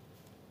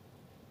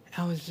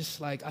 I was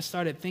just I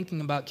started thinking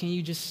about, can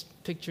you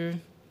just picture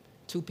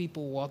two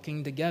people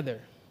walking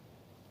together?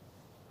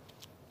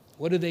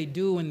 What do they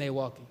do when they're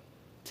walking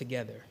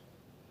together?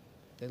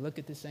 They look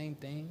at the same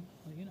thing,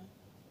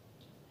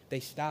 They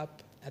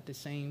stop at the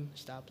same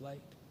stoplight.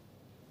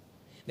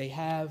 They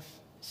have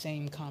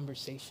same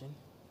conversation,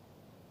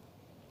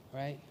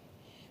 right?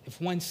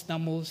 If one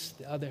stumbles,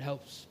 the other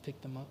helps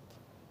pick them up.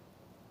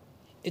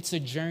 It's a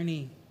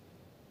journey.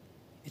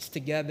 It's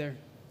together.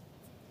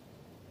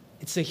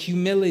 It's a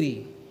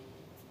humility.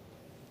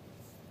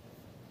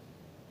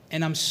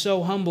 And I'm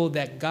so humbled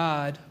that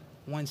God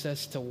wants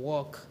us to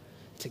walk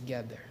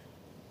together.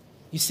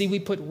 You see, we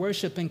put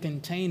worship in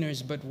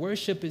containers, but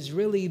worship is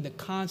really the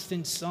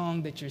constant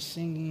song that you're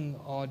singing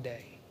all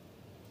day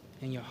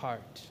in your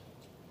heart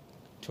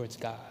towards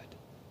God.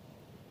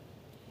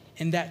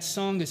 And that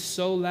song is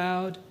so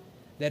loud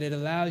that it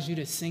allows you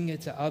to sing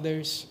it to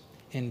others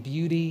in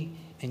beauty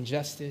and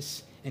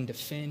justice and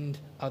defend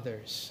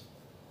others.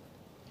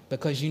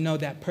 Because you know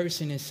that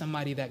person is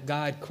somebody that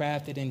God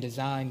crafted and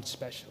designed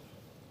special.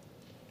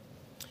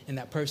 And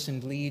that person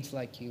bleeds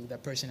like you.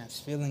 That person has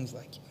feelings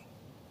like you.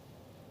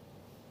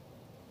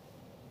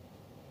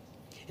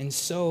 And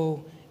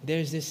so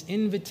there's this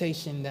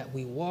invitation that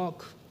we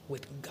walk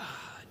with God.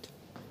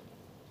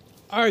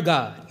 Our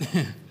God.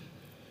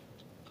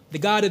 The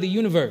God of the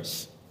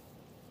universe.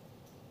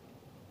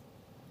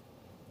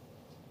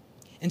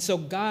 And so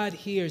God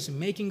here is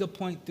making a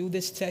point through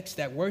this text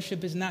that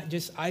worship is not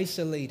just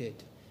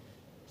isolated.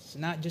 It's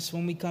not just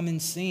when we come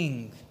and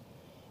sing.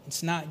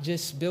 It's not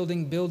just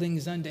building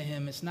buildings unto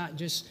him. It's not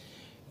just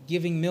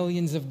giving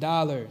millions of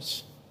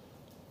dollars.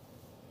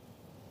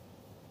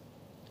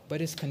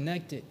 But it's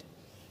connected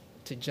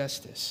to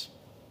justice.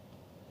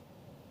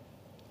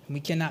 We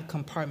cannot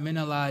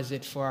compartmentalize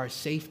it for our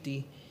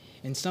safety.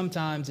 And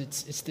sometimes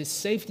it's this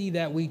safety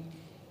that we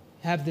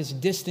have this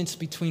distance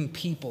between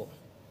people.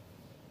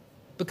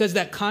 Because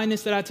that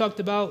kindness that I talked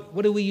about,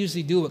 what do we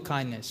usually do with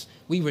kindness?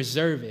 We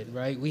reserve it,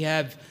 right? We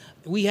have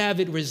we have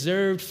it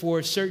reserved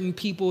for certain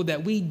people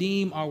that we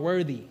deem are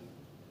worthy.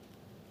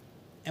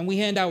 And we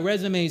hand out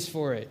resumes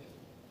for it.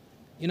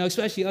 You know,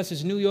 especially us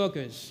as New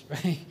Yorkers,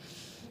 right?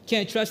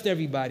 Can't trust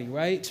everybody,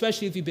 right?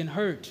 Especially if you've been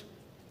hurt.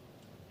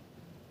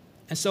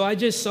 And so I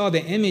just saw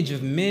the image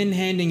of men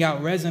handing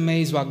out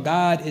resumes while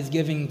God is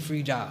giving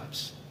free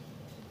jobs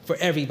for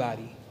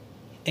everybody.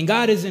 And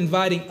God is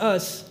inviting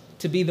us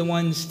to be the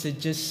ones to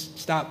just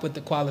stop with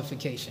the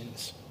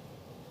qualifications.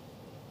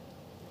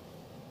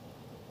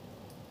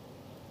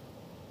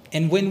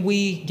 And when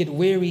we get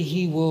weary,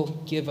 he will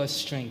give us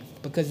strength,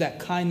 because that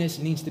kindness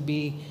needs to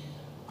be,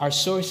 our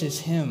source is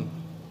him.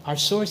 Our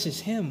source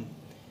is him.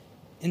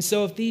 And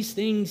so if these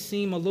things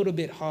seem a little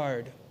bit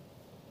hard,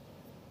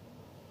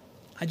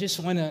 I just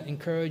want to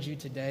encourage you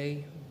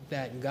today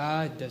that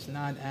God does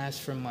not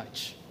ask for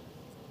much.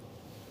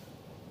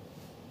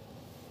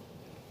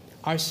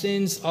 Our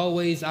sins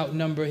always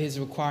outnumber his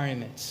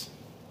requirements.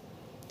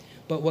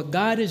 But what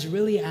God is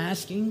really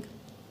asking,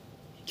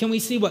 can we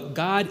see what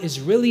God is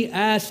really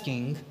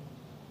asking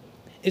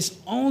is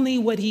only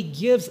what he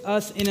gives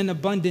us in an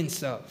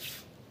abundance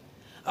of,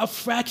 a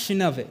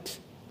fraction of it.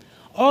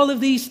 All of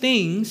these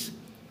things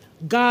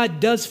God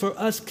does for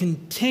us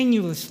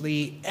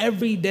continuously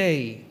every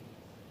day.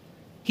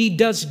 He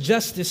does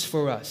justice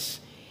for us.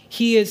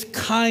 He is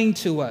kind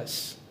to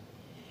us.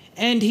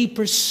 And he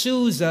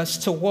pursues us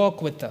to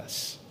walk with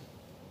us.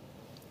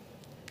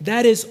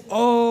 That is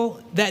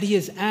all that he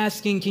is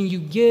asking. Can you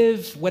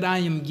give what I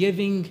am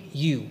giving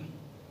you?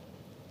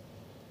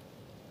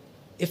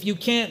 If you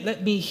can't,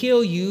 let me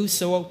heal you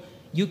so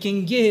you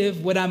can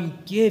give what I'm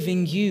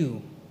giving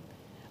you.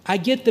 I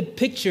get the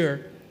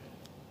picture,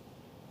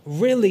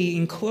 really,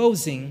 in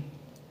closing,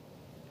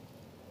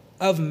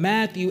 of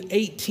Matthew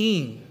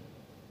 18.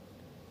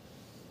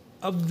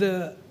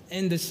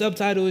 And the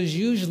subtitle is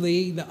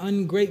usually The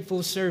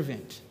Ungrateful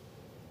Servant.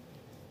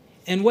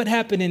 And what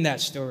happened in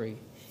that story?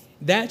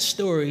 That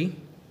story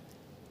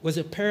was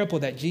a parable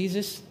that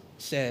Jesus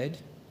said.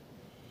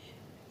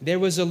 There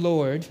was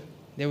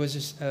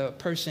a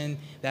person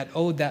that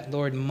owed that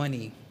Lord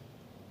money.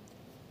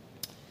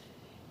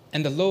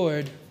 And the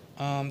Lord,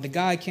 the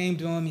guy came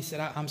to him. He said,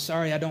 I'm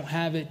sorry, I don't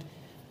have it.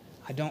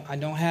 I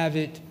don't have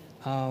it.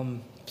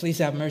 Please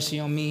have mercy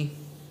on me.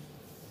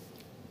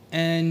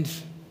 And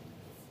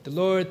the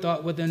Lord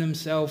thought within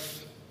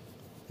himself,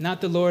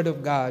 not the Lord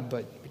of God,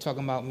 but we're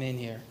talking about men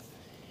here.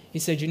 He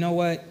said, you know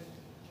what?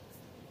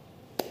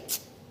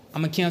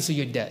 I'm going to cancel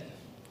your debt.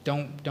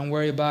 Don't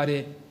worry about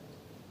it.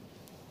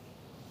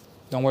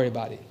 Don't worry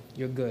about it.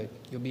 You're good.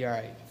 You'll be all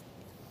right.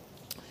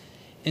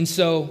 And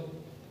so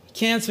he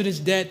canceled his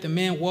debt. The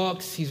man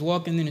walks. He's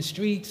walking in the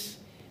streets.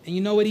 And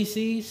you know what he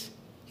sees?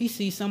 He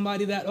sees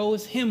somebody that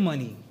owes him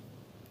money.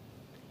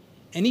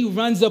 And he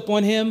runs up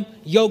on him,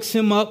 yokes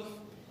him up.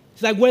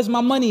 He's like, where's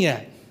my money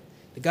at?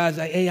 The guy's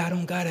like, hey, I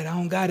don't got it.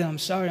 I'm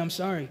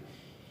sorry.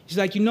 He's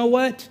like, you know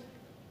what?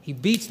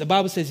 The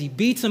Bible says he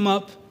beats him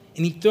up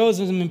and he throws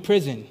him in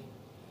prison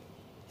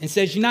and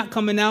says, you're not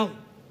coming out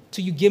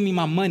till you give me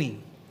my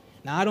money.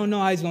 Now, I don't know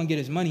how he's going to get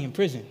his money in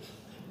prison.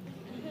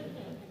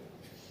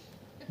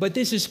 But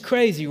this is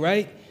crazy,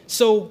 right?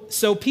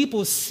 So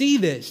people see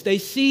this. They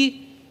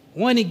see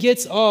when he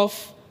gets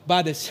off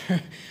by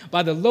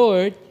the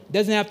Lord,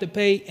 doesn't have to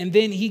pay, and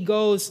then he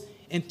goes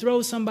and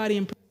throws somebody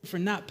in prison for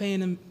not paying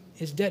him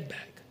his debt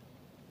back.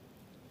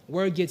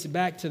 Word gets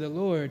back to the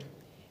Lord,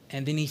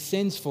 and then he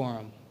sends for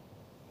him.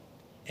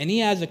 And he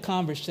has a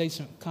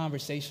conversation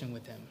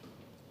with him.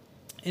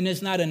 And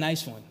it's not a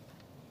nice one.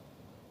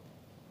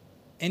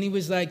 And he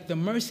was like, the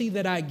mercy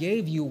that I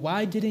gave you,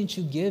 why didn't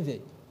you give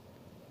it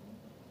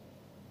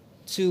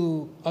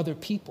to other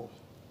people?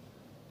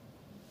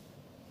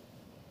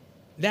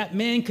 That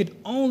man could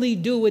only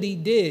do what he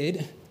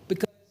did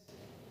because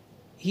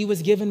he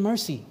was given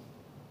mercy.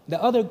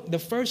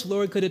 The first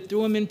Lord could have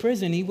threw him in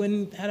prison. He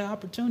wouldn't have had an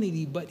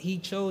opportunity, but he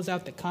chose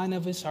out the kindness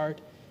of his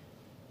heart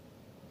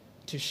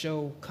to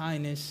show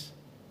kindness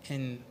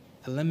and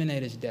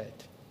eliminate his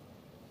debt.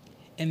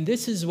 And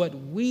this is what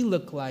we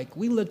look like.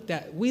 We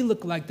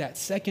look like that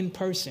second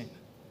person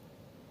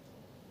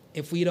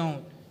if we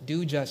don't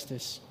do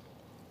justice,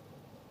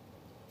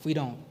 if we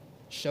don't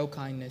show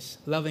kindness,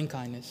 loving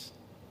kindness,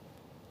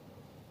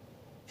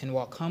 and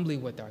walk humbly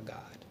with our God.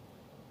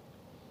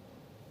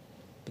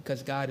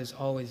 Because God is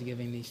always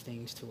giving these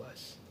things to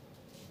us.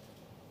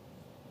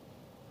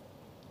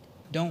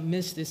 Don't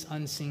miss this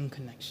unseen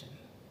connection.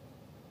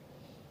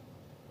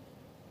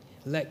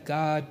 Let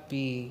God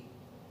be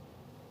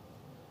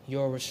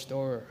your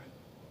restorer.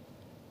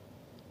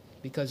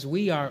 Because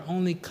we are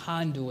only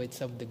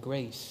conduits of the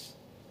grace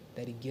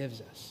that he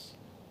gives us.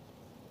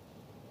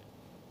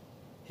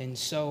 And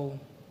so,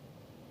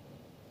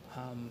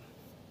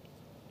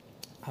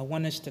 I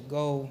want us to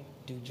go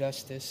do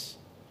justice,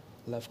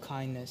 love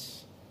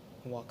kindness,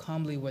 and walk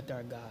humbly with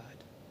our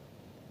God,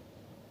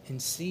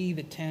 and see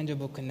the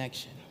tangible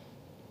connection.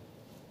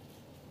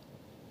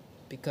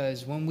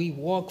 Because when we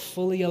walk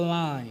fully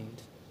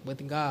aligned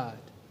with God,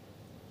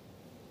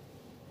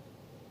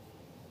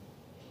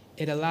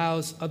 it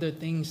allows other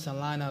things to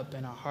line up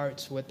in our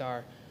hearts with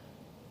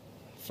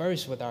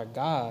first with our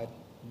God,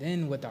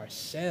 then with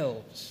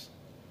ourselves.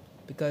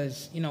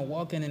 Because,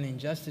 walking in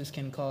injustice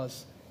can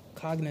cause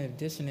cognitive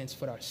dissonance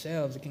with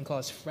ourselves. It can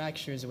cause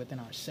fractures within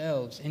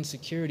ourselves,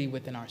 insecurity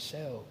within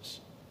ourselves.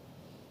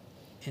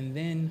 And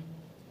then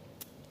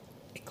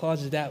it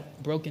causes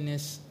that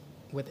brokenness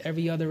with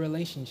every other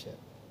relationship.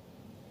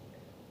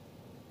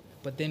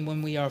 But then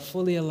when we are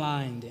fully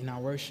aligned in our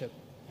worship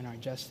and our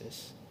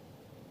justice,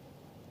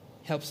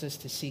 helps us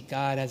to see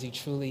God as he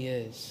truly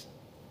is,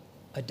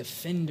 a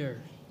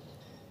defender.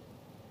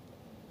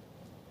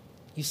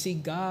 You see,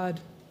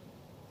 God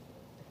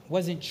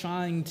wasn't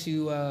trying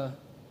to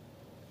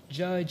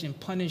judge and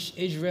punish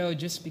Israel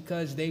just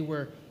because they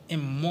were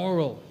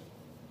immoral,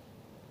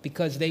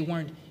 because they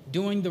weren't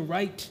doing the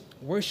right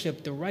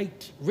worship, the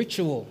right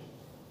ritual.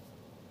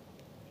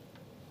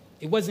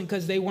 It wasn't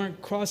because they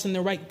weren't crossing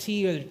the right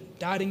T or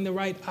dotting the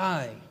right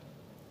I.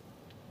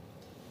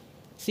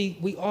 See,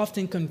 we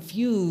often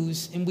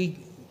confuse and we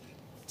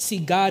see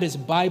God as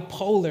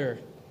bipolar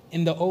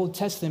in the Old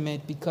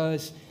Testament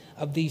because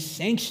of these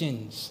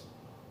sanctions.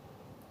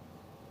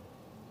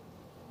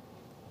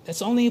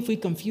 That's only if we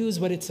confuse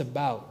what it's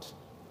about.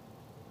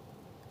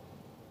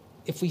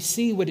 If we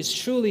see what it's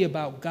truly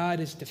about, God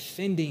is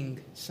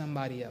defending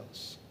somebody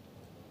else.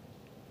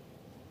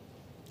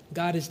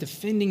 God is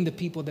defending the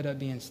people that are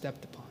being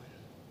stepped upon.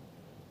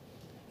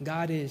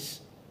 God is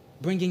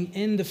bringing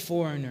in the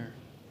foreigner,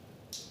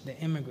 the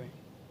immigrant.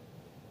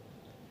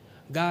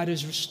 God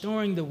is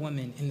restoring the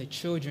women and the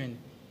children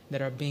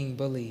that are being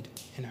bullied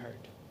and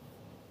hurt.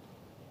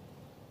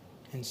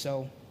 And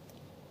so,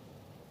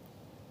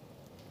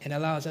 it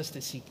allows us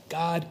to see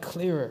God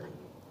clearer.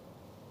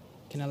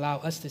 It can allow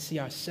us to see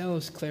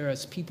ourselves clearer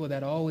as people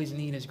that always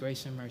need his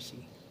grace and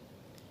mercy.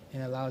 It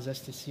allows us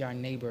to see our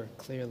neighbor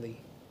clearly,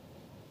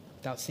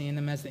 without seeing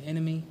them as the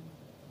enemy,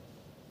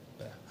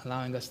 but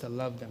allowing us to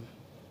love them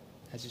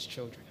as his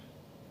children.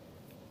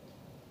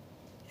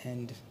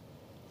 And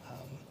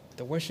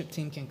the worship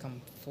team can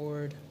come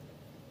forward,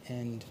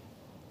 and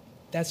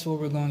that's what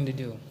we're going to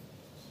do.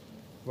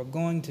 We're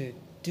going to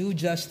do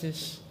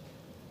justice,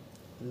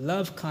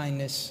 love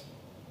kindness,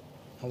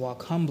 and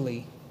walk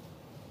humbly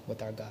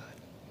with our God.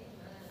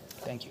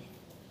 Thank you.